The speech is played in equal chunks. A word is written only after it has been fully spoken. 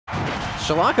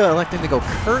Shalaka electing to go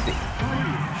Kirby.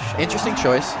 Interesting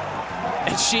choice.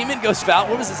 And Shihman goes foul.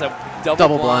 What was this, a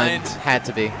double blind? Had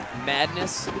to be.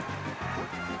 Madness.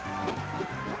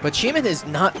 But Shihman is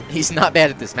not, he's not bad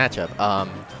at this matchup.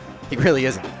 He really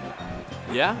isn't.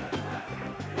 Yeah.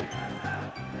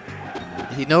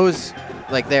 He knows,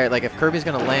 like if Kirby's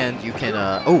gonna land, you can,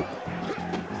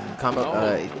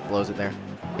 combo, he blows it there.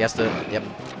 He has to, yep.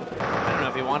 I don't know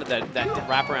if he wanted that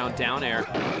wraparound down air.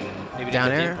 Maybe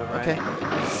down air? Right.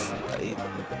 Okay. He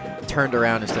turned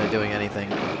around instead of doing anything.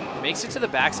 Makes it to the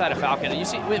backside of Falcon. And you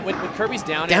see, when Kirby's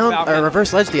down air Falcon.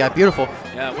 Reverse ledge DI, beautiful.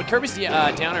 Yeah, when Kirby's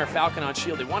down air Falcon on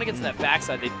shield, they want to get to that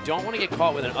backside. They don't want to get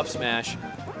caught with an up smash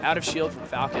out of shield from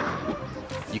Falcon.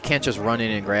 You can't just run in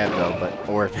and grab, though,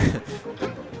 or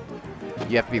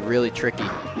you have to be really tricky.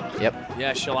 Yep.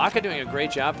 Yeah, Shalaka doing a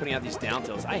great job putting out these down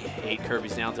tilts. I hate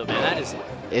Kirby's down tilt, man.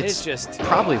 It's just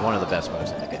probably one of the best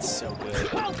moves in the game. It's so good.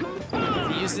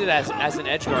 If you use it as an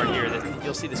edge guard here,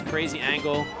 you'll see this crazy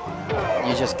angle.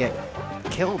 You just get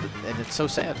killed, and it's so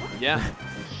sad. Yeah.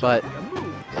 But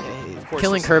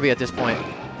killing Kirby at this point.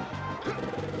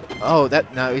 Oh,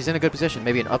 no, he's in a good position.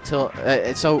 Maybe an up tilt.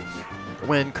 So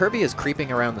when Kirby is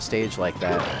creeping around the stage like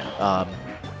that,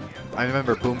 I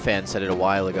remember Boomfan said it a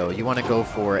while ago. You want to go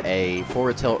for a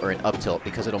forward tilt or an up tilt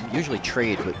because it'll usually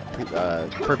trade with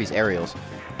Kirby's aerials.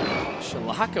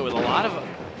 Shalaka with a lot of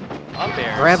up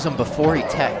airs. Grabs him before he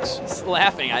techs. He's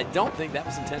laughing. I don't think that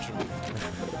was intentional.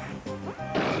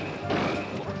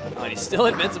 Oh, and he's still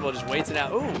invincible. Just waits it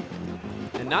out. Ooh,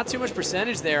 and not too much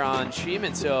percentage there on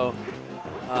Shihman. So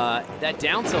that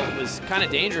down tilt was kind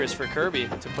of dangerous for Kirby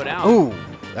to put out. Ooh,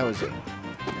 that was a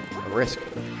risk.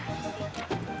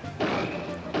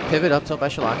 Pivot up tilt by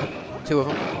Shalaka. Two of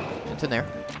them into there.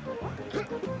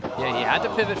 Yeah, he had to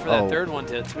pivot for that third one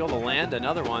to be able to land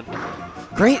another one.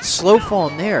 Great slow fall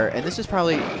in there, and this is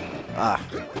probably, I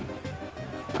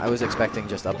was expecting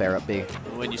just up air, up B.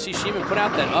 When you see Shihman put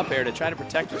out that up air to try to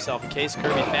protect himself in case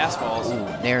Kirby fast falls. Ooh,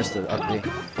 nares the up B.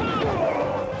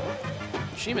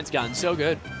 Shihman's gotten so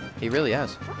good. He really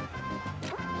has.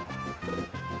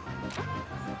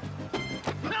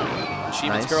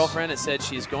 Shihman's girlfriend has said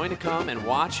she's going to come and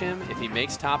watch him if he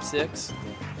makes top 6.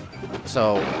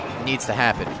 So, needs to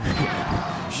happen.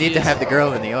 Need to have the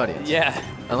girl in the audience. Yeah.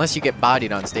 Unless you get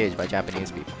bodied on stage by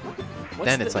Japanese people.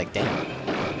 Then it's like, damn.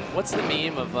 What's the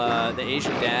meme of the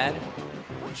Asian dad?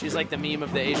 She's like the meme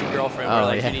of the Asian girlfriend where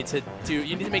like you need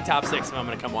to make top 6 if I'm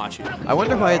gonna come watch you. I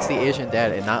wonder why it's the Asian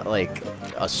dad and not like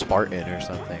a Spartan or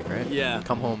something, right? Yeah.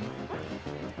 Come home.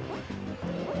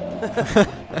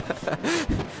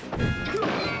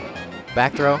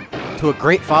 Back throw to a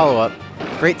great follow-up.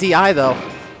 Great DI, though.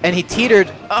 And he teetered.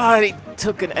 Oh, he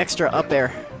took an extra up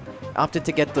air. Opted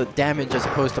to get the damage as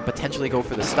opposed to potentially go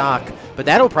for the stock. But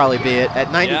that'll probably be it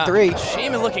at 93. Yeah.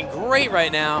 Shihman looking great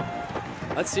right now.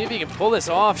 Let's see if he can pull this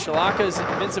off. Shalaka's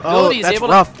invincibility is able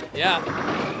rough. to... Yeah.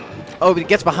 Oh, but he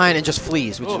gets behind and just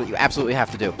flees, which is what you absolutely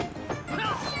have to do.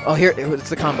 Oh, here, it's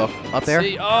the combo. Up there.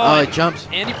 Oh, it jumps.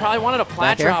 Andy probably wanted a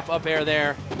plat drop up air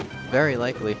there. Very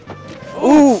likely.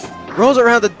 Ooh, rolls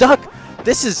around the duck.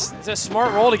 This is... It's a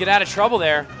smart roll to get out of trouble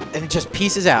there. And it just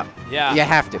pieces out. Yeah. You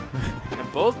have to.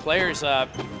 And both players,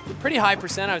 pretty high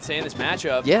percent, I would say, in this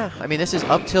matchup. Yeah, I mean, this is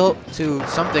up tilt to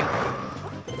something.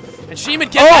 And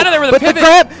Shihman gets out of there with a pivot. The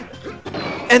grab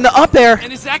and the up air.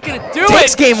 And is that going to do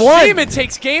takes it? Game 1. Shihman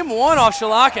takes game 1 off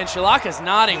Shalaka, and Shalaka's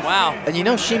nodding. Wow. And you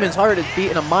know Shihman's heart is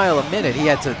beating a mile a minute. He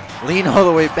had to lean all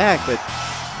the way back. But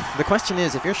the question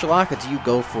is, if you're Shalaka, do you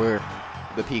go for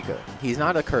the Pika? He's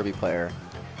not a Kirby player.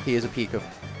 He is a Pika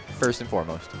first and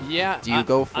foremost. Yeah. Do you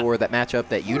go for that matchup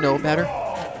that you know better?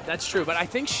 That's true, but I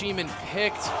think Shihman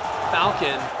picked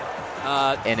Falcon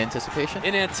in anticipation?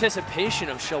 In anticipation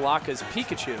of Shalaka's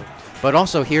Pikachu. But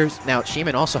also now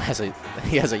Shihman also has a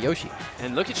Yoshi.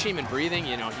 And look at Shihman breathing.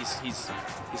 You know, he's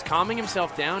calming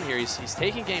himself down here. He's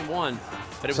taking game 1,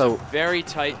 but it was a very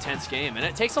tight, tense game, and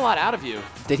it takes a lot out of you.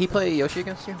 Did he play Yoshi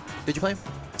against you? Did you play him?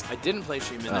 I didn't play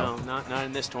Shihman, no, not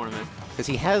in this tournament. Because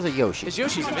he has a Yoshi. His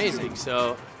Yoshi's amazing.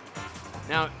 So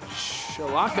now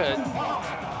Shalaka.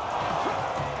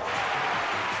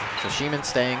 So Shihman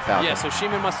staying Falcon. Yeah, so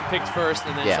Shihman must have picked first,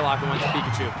 and then Shalaka went to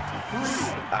Pikachu.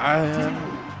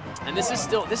 And this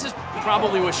is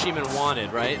probably what Shihman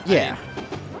wanted, right? Yeah.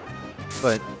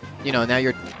 But you know, now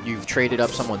you've traded up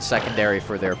someone's secondary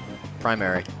for their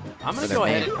primary. I'm gonna go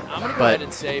ahead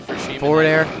and say for Shihman. Forward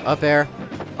air,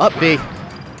 up B.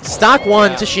 Stock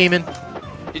 1 to Shihman.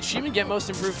 Did Shihman get most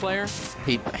improved player?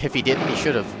 If he didn't, he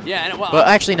should have. Yeah, but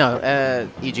actually no,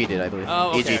 EG did, I believe.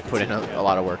 Oh, okay. EG put in a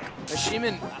lot of work.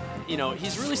 Shihman, you know,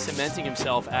 he's really cementing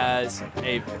himself as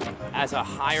a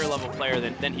higher level player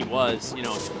than he was, you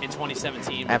know, in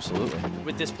 2017. Absolutely.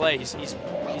 With this play, he's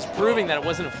proving that it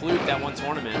wasn't a fluke that one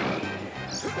tournament.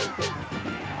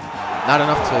 Not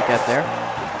enough to get there.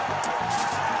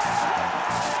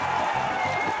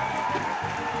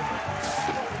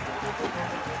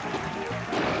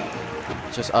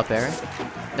 Just up air.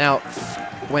 Now,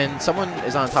 when someone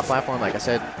is on top platform, like I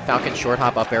said, Falcon short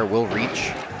hop up air will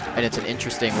reach, and it's an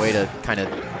interesting way to kind of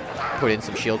put in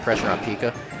some shield pressure on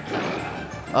Pika.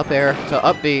 Up air to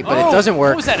up B, but it doesn't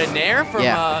work. What was that, a nair from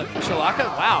Shalaka?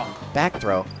 Wow. Back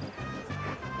throw.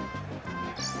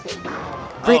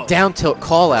 Great down tilt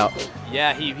call out.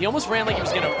 Yeah, he almost ran like he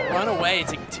was going to run away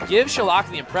to give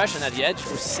Shalaka the impression that the edge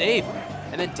was safe.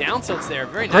 And then down tilts there,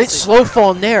 very nice. Great slow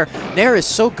fall Nair. Nair is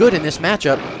so good in this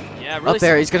matchup. Yeah, really. Up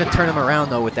there, he's going to turn him around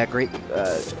though with that great,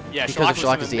 yeah, because of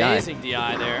Shalaka's DI. Amazing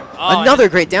DI there. Oh, another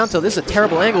great down tilt. This is a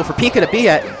terrible angle for Pika to be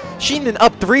at. Shihman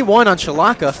up 3-1 on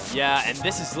Shalaka. Yeah, and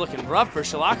this is looking rough for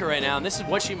Shalaka right now. And this is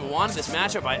what Shihman wanted this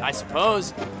matchup, I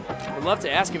suppose. Would love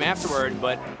to ask him afterward,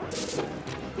 but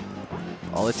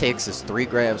all it takes is 3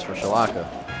 grabs for Shalaka,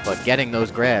 but getting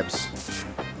those grabs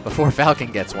before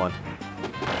Falcon gets one.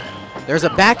 There's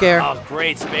a back air. Oh,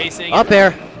 great spacing. Up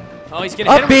air. Oh, he's going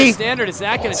to hit him with the standard. Is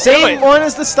that going to do it? Same one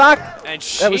as the stock and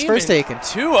that was first taken.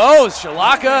 2-0s.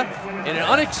 Shalaka in an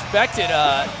unexpected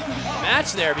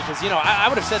match there because, you know, I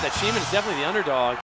would have said that Shihman is definitely the underdog.